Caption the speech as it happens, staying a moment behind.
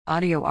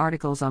Audio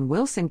articles on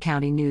Wilson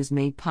County News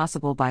made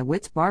possible by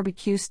Witt's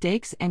Barbecue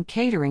Steaks and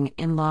Catering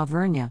in La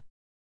Vernia.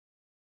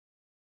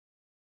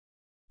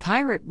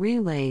 Pirate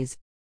Relays.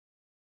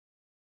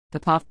 The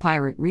POF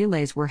Pirate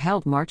Relays were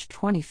held March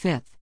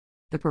 25.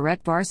 The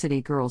Pirate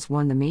varsity girls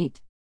won the meet.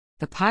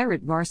 The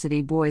Pirate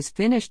varsity boys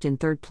finished in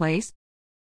third place,